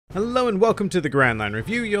Hello and welcome to the Grand Line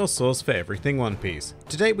Review, your source for everything One Piece.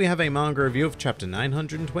 Today we have a manga review of chapter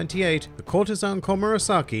 928, The Courtesan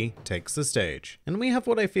Komurasaki Takes the Stage. And we have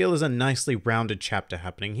what I feel is a nicely rounded chapter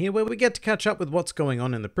happening here, where we get to catch up with what's going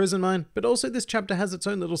on in the prison mine, but also this chapter has its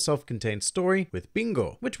own little self-contained story with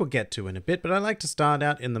Bingo, which we'll get to in a bit, but I like to start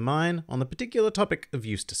out in the mine on the particular topic of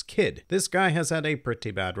Eustace Kid. This guy has had a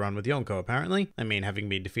pretty bad run with Yonko apparently. I mean, having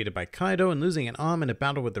been defeated by Kaido and losing an arm in a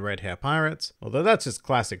battle with the Red Hair Pirates. Although that's just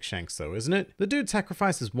classic Shanks though, isn't it? The dude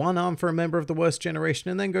sacrifices one arm for a member of the worst generation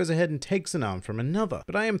and then goes ahead and takes an arm from another.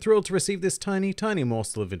 But I am thrilled to receive this tiny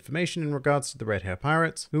morsel of information in regards to the Red Hair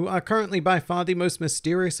Pirates, who are currently by far the most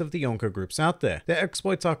mysterious of the Yonko groups out there. Their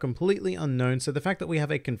exploits are completely unknown, so the fact that we have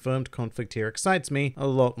a confirmed conflict here excites me a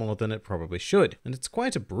lot more than it probably should. And it's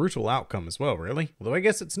quite a brutal outcome as well, really. Although I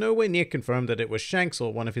guess it's nowhere near confirmed that it was Shanks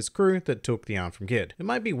or one of his crew that took the arm from Kid. It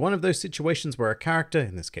might be one of those situations where a character,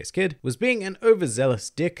 in this case Kid, was being an overzealous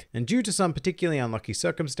dick, and due to some particularly unlucky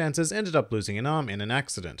circumstances ended up losing an arm in an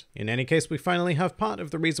accident. In any case, we finally have part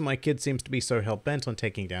of the reason why Kid seems to be so hell-bent on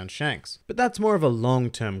taking down Shanks. But that's more of a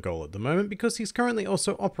long-term goal at the moment, because he's currently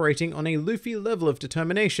also operating on a Luffy level of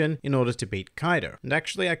determination in order to beat Kaido. And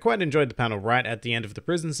actually, I quite enjoyed the panel right at the end of the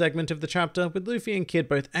prison segment of the chapter, with Luffy and Kid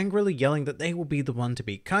both angrily yelling that they will be the one to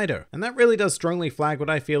beat Kaido. And that really does strongly flag what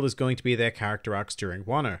I feel is going to be their character arcs during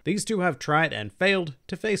Wano. These two have tried and failed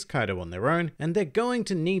to face Kaido on their own, and they're going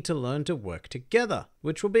to need to learn to work together,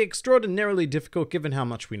 which will be extraordinarily difficult given how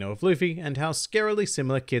much we know of Luffy and how scarily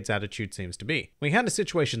similar Kid's attitude seems to be. We had a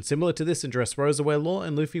situation similar to this in Dressrosa where Law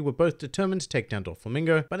and Luffy were both determined to take down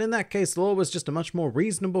Doflamingo, but in that case Law was just a much more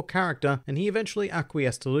reasonable character and he eventually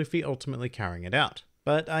acquiesced to Luffy ultimately carrying it out.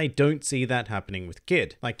 But I don't see that happening with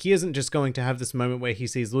Kid. Like, he isn't just going to have this moment where he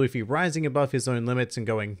sees Luffy rising above his own limits and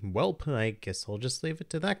going, well, I guess I'll just leave it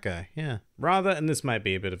to that guy, yeah. Rather, and this might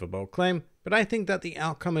be a bit of a bold claim, but I think that the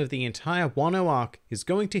outcome of the entire Wano arc is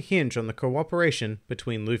going to hinge on the cooperation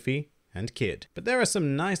between Luffy and Kid. But there are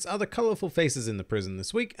some nice other colorful faces in the prison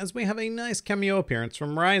this week, as we have a nice cameo appearance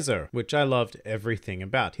from Raizo, which I loved everything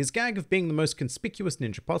about. His gag of being the most conspicuous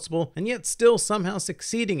ninja possible, and yet still somehow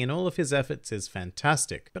succeeding in all of his efforts is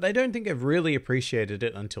fantastic. But I don't think I've really appreciated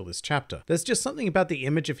it until this chapter. There's just something about the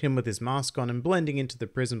image of him with his mask on and blending into the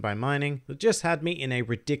prison by mining that just had me in a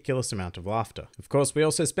ridiculous amount of laughter. Of course, we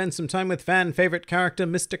also spend some time with fan favorite character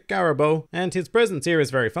Mr. Garabo, and his presence here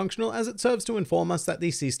is very functional as it serves to inform us that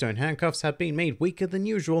the sea stone handcuffs have been made weaker than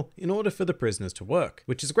usual in order for the prisoners to work,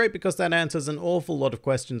 which is great because that answers an awful lot of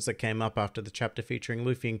questions that came up after the chapter featuring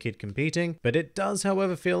Luffy and Kid competing, but it does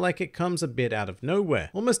however feel like it comes a bit out of nowhere,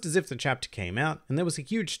 almost as if the chapter came out and there was a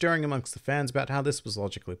huge stirring amongst the fans about how this was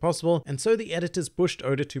logically possible, and so the editors pushed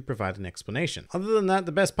Oda to provide an explanation. Other than that,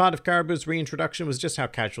 the best part of Karabu's reintroduction was just how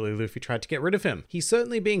casually Luffy tried to get rid of him. He's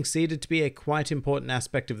certainly being seeded to be a quite important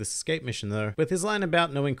aspect of this escape mission though, with his line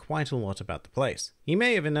about knowing quite a lot about the place. He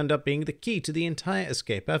may even end up being the key to the entire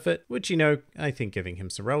escape effort, which, you know, I think giving him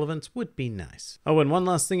some relevance would be nice. Oh, and one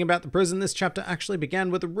last thing about the prison, this chapter actually began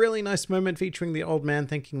with a really nice moment featuring the old man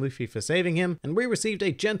thanking Luffy for saving him, and we received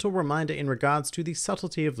a gentle reminder in regards to the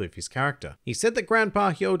subtlety of Luffy's character. He said that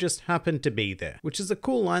Grandpa Hyo just happened to be there, which is a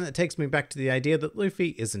cool line that takes me back to the idea that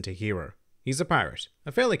Luffy isn't a hero. He's a pirate,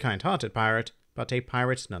 a fairly kind-hearted pirate, but a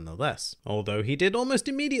pirate nonetheless. Although he did almost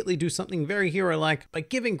immediately do something very hero-like by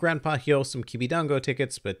giving Grandpa Hyo some Kibidango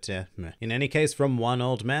tickets, but meh. In any case, from one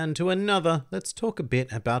old man to another, let's talk a bit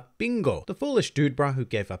about Bingo, the foolish dude bra who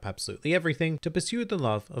gave up absolutely everything to pursue the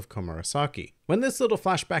love of Komurasaki. When this little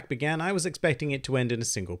flashback began, I was expecting it to end in a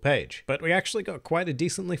single page, but we actually got quite a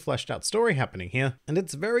decently fleshed out story happening here, and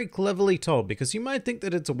it's very cleverly told because you might think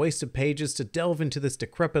that it's a waste of pages to delve into this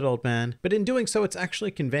decrepit old man, but in doing so it's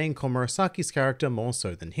actually conveying Komurasaki's character more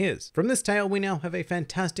so than his. From this tale we now have a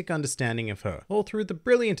fantastic understanding of her, all through the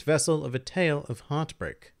brilliant vessel of a tale of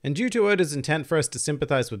heartbreak. And due to Oda's intent for us to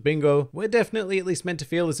sympathize with Bingo, we're definitely at least meant to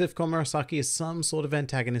feel as if Komurasaki is some sort of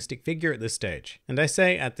antagonistic figure at this stage. And I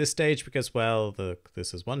say at this stage because, well,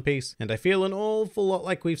 this is One Piece, and I feel an awful lot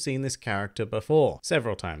like we've seen this character before,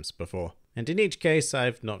 several times before. And in each case,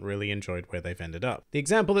 I've not really enjoyed where they've ended up. The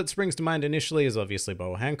example that springs to mind initially is obviously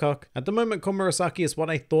Boa Hancock. At the moment, Komurasaki is what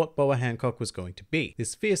I thought Boa Hancock was going to be.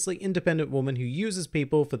 This fiercely independent woman who uses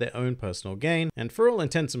people for their own personal gain, and for all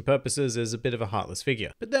intents and purposes is a bit of a heartless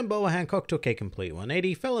figure. But then Boa Hancock took a complete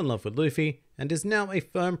 180, fell in love with Luffy, and is now a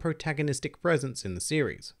firm protagonistic presence in the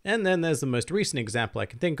series. And then there's the most recent example I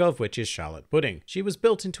can think of, which is Charlotte Pudding. She was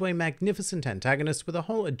built into a magnificent antagonist with a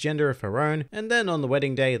whole agenda of her own, and then on the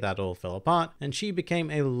wedding day that all fell apart, and she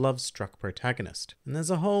became a love-struck protagonist. And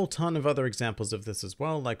there's a whole ton of other examples of this as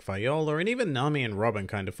well, like Viola, and even Nami and Robin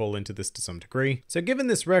kind of fall into this to some degree. So given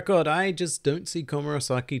this record, I just don't see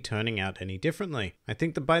Komurasaki turning out any differently. I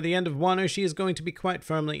think that by the end of Wano she is going to be quite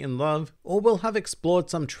firmly in love, or will have explored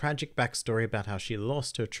some tragic backstory about how she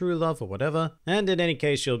lost her true love or whatever, and in any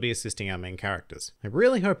case she'll be assisting our main characters. I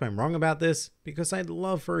really hope I'm wrong about this, because I'd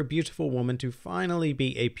love for a beautiful woman to finally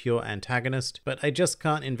be a pure antagonist, but I just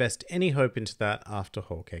can't invest any hope into that after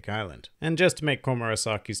Whole Cake Island. And just to make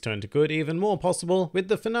Komurasaki's turn to good even more possible, with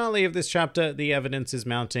the finale of this chapter, the evidence is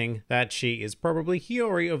mounting that she is probably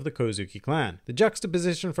Hiyori of the Kozuki clan. The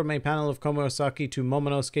juxtaposition from a panel of Komurasaki to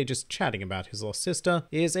Momonosuke just chatting about his lost sister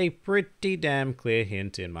is a pretty damn clear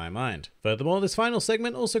hint in my mind. Furthermore, this final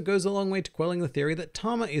segment also goes a long way to quelling the theory that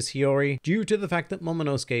Tama is Hiyori due to the fact that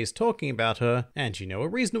Momonosuke is talking about her, and you know, a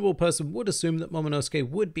reasonable person would assume that Momonosuke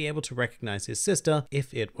would be able to recognize his sister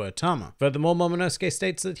if it were Tama. Furthermore, Momonosuke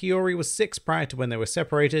states that Hiyori was 6 prior to when they were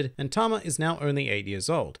separated, and Tama is now only 8 years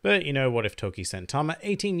old. But you know, what if Toki sent Tama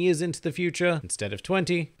 18 years into the future instead of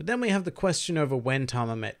 20? But then we have the question over when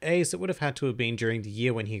Tama met Ace. It would have had to have been during the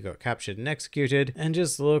year when he got captured and executed. And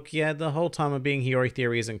just look, yeah, the whole Tama being Hiyori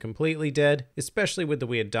theory isn't completely dead, especially with the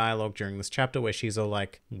weird dialogue during this chapter where she's all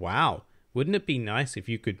like, wow, wouldn't it be nice if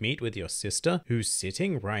you could meet with your sister, who's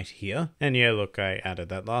sitting right here? And yeah, look, I added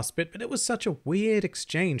that last bit, but it was such a weird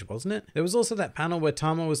exchange, wasn't it? There was also that panel where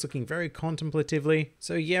Tama was looking very contemplatively.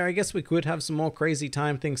 So yeah, I guess we could have some more crazy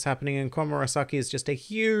time things happening, and Komurasaki is just a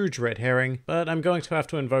huge red herring, but I'm going to have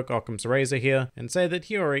to invoke Occam's razor here and say that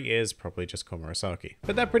Hiyori is probably just Komurasaki.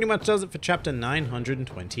 But that pretty much does it for chapter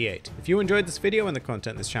 928. If you enjoyed this video and the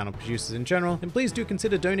content this channel produces in general, then please do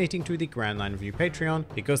consider donating to the Grand Line Review Patreon,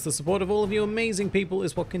 because the support of all of you amazing people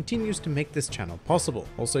is what continues to make this channel possible.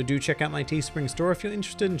 Also, do check out my Teespring store if you're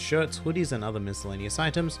interested in shirts, hoodies, and other miscellaneous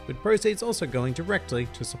items, with proceeds also going directly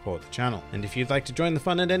to support the channel. And if you'd like to join the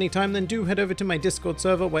fun at any time, then do head over to my Discord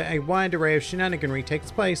server where a wide array of shenaniganry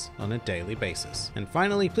takes place on a daily basis. And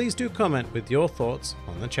finally, please do comment with your thoughts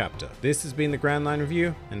on the chapter. This has been the Grand Line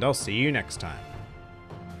Review, and I'll see you next time.